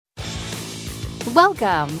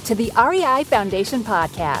Welcome to the REI Foundation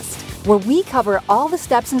Podcast, where we cover all the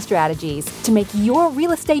steps and strategies to make your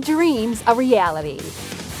real estate dreams a reality.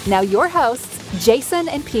 Now your hosts, Jason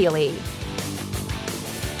and Peely.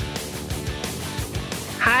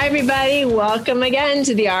 Hi, everybody. Welcome again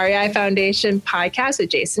to the REI Foundation Podcast with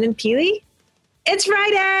Jason and Peely. It's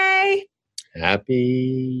Friday.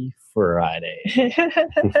 Happy Friday.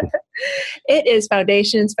 It is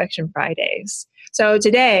Foundation Inspection Fridays. So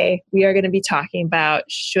today we are going to be talking about,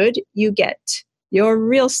 should you get your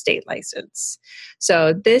real estate license?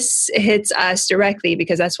 So this hits us directly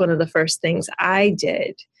because that's one of the first things I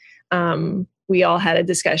did. We all had a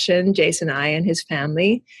discussion, Jason and I and his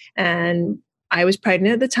family, and I was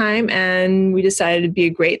pregnant at the time, and we decided it'd be a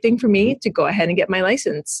great thing for me to go ahead and get my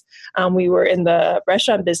license. We were in the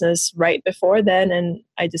restaurant business right before then, and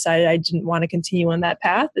I decided I didn't want to continue on that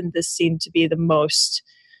path, and this seemed to be the most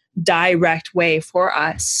direct way for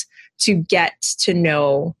us to get to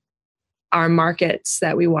know our markets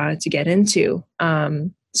that we wanted to get into.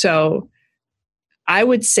 So I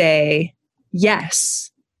would say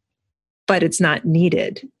yes, but it's not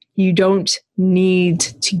needed. You don't need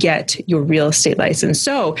to get your real estate license.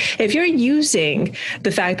 So if you're using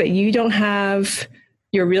the fact that you don't have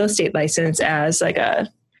your real estate license as like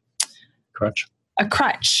a crutch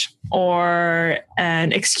or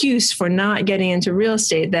an excuse for not getting into real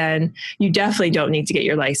estate, then you definitely don't need to get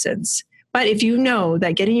your license. But if you know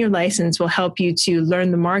that getting your license will help you to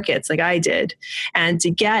learn the markets like I did and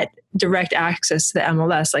to get direct access to the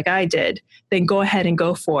MLS like I did, then go ahead and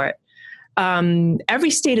go for it.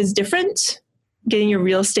 Every state is different. Getting your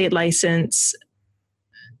real estate license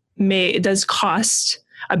it does cost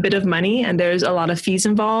a bit of money, and there's a lot of fees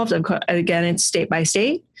involved. Again, it's state by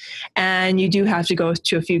state, and you do have to go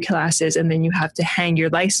to a few classes, and then you have to hang your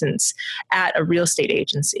license at a real estate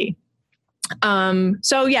agency.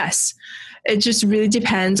 So yes, it just really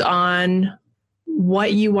depends on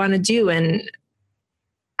what you want to do and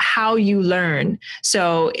how you learn.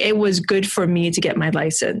 So it was good for me to get my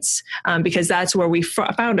license because that's where we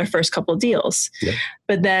found our first couple of deals. Yeah.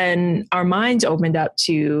 But then our minds opened up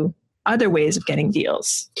to other ways of getting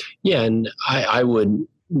deals. Yeah, and I would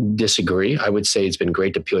disagree. I would say it's been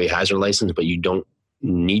great that Peely has her license, but you don't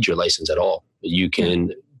need your license at all. You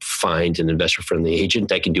can find an investor-friendly agent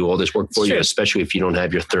that can do all this work for you, especially if you don't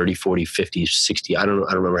have your 30, 40, 50, 60. I don't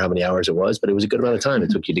remember how many hours it was, but it was a good amount of time it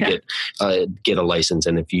took you to get a license.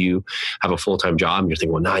 And if you have a full-time job and you're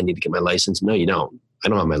thinking, well, now I need to get my license. No, you don't. I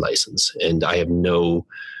don't have my license, and I have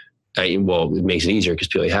it makes it easier because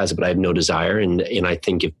Peely has it, but I have no desire. And I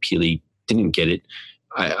think if Peely didn't get it,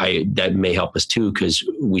 that may help us too, because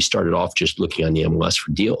we started off just looking on the MLS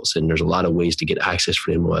for deals, and there's a lot of ways to get access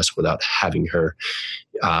for the MLS without having her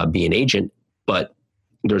be an agent. But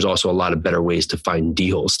there's also a lot of better ways to find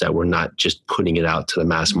deals that we're not just putting it out to the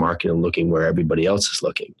mass market and looking where everybody else is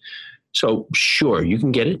looking. So sure, you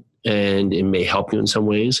can get it, and it may help you in some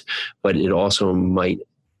ways, but it also might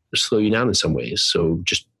slow you down in some ways. So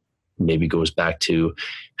just maybe goes back to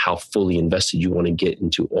how fully invested you want to get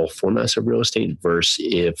into all formats of real estate versus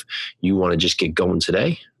if you want to just get going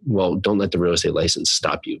today. Well, don't let the real estate license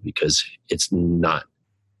stop you, because it's not,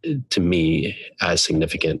 to me, as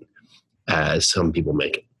significant as some people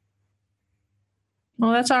make it.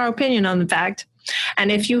 Well, that's our opinion on the fact.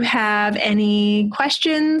 And if you have any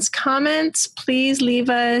questions, comments, please leave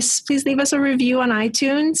us a review on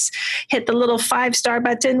iTunes. Hit the little 5-star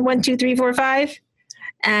button, 1, 2, 3, 4, 5.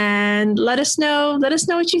 And let us know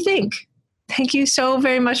what you think. Thank you so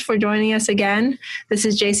very much for joining us again. This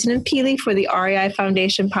is Jason and Peely for the REI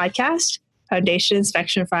Foundation Podcast, Foundation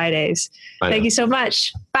Inspection Fridays. Thank you so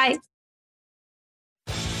much. Bye.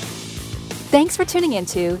 Thanks for tuning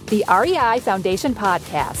into the REI Foundation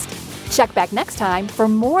Podcast. Check back next time for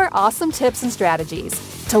more awesome tips and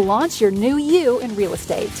strategies to launch your new you in real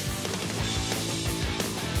estate.